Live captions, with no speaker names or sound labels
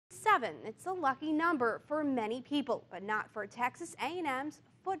7, it's a lucky number for many people, but not for Texas A&M's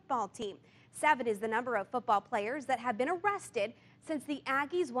football team. 7 is the number of football players that have been arrested since the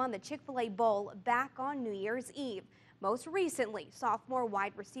Aggies won the Chick-fil-A Bowl back on New Year's Eve. Most recently, sophomore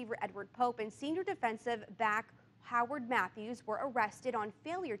wide receiver Edward Pope and senior defensive back Howard Matthews were arrested on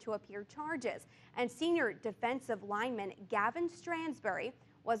failure to appear charges, and senior defensive lineman Gavin Stransbury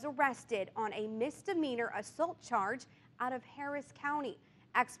was arrested on a misdemeanor assault charge out of Harris County.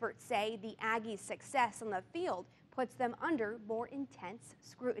 Experts say the Aggies' success on the field puts them under more intense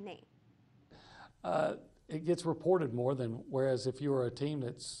scrutiny. It gets reported more than, whereas if you were a team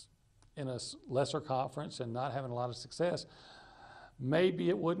that's in a lesser conference and not having a lot of success, maybe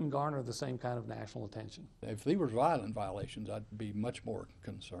it wouldn't garner the same kind of national attention. If they were violent violations, I'd be much more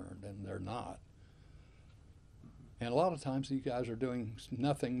concerned, and they're not. And a lot of times these guys are doing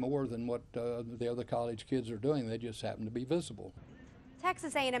nothing more than what the other college kids are doing. They just happen to be visible.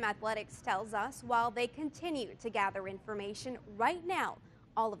 Texas A&M Athletics tells us while they continue to gather information right now,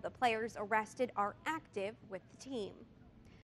 all of the players arrested are active with the team.